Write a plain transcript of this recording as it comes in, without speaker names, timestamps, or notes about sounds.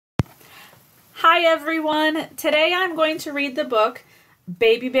Hi everyone! Today I'm going to read the book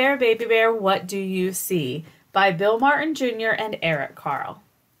Baby Bear, What Do You See? By Bill Martin Jr. and Eric Carle.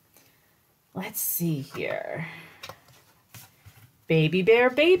 Let's see here. Baby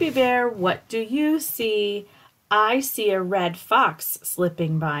bear, what do you see? I see a red fox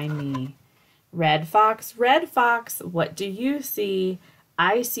slipping by me. Red fox, what do you see?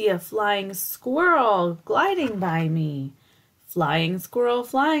 I see a flying squirrel gliding by me. Flying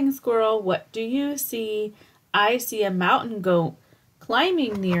squirrel, what do you see? I see a mountain goat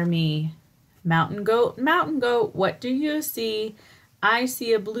climbing near me. Mountain goat, what do you see? I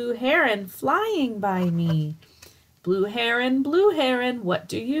see a blue heron flying by me. Blue heron, what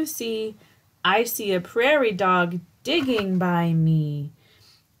do you see? I see a prairie dog digging by me.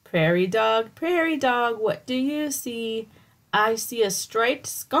 Prairie dog, what do you see? I see a striped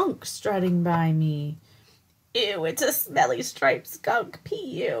skunk strutting by me. Ew, it's a smelly striped skunk.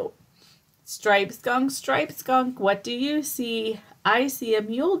 P.U. Striped skunk, what do you see? I see a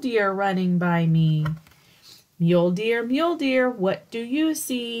mule deer running by me. Mule deer, what do you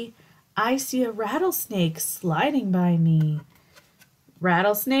see? I see a rattlesnake sliding by me.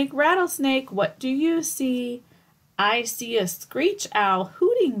 Rattlesnake, what do you see? I see a screech owl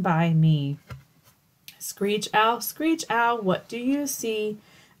hooting by me. Screech owl, what do you see?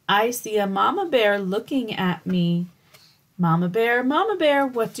 I see a mama bear looking at me. Mama bear,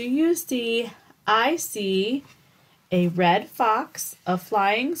 what do you see? I see a red fox, a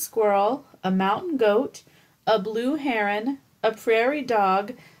flying squirrel, a mountain goat, a blue heron, a prairie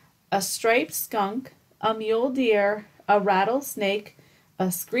dog, a striped skunk, a mule deer, a rattlesnake,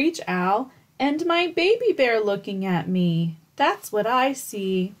 a screech owl, and my baby bear looking at me. That's what I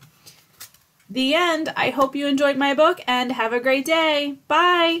see. The end. I hope you enjoyed my book and have a great day.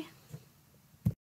 Bye.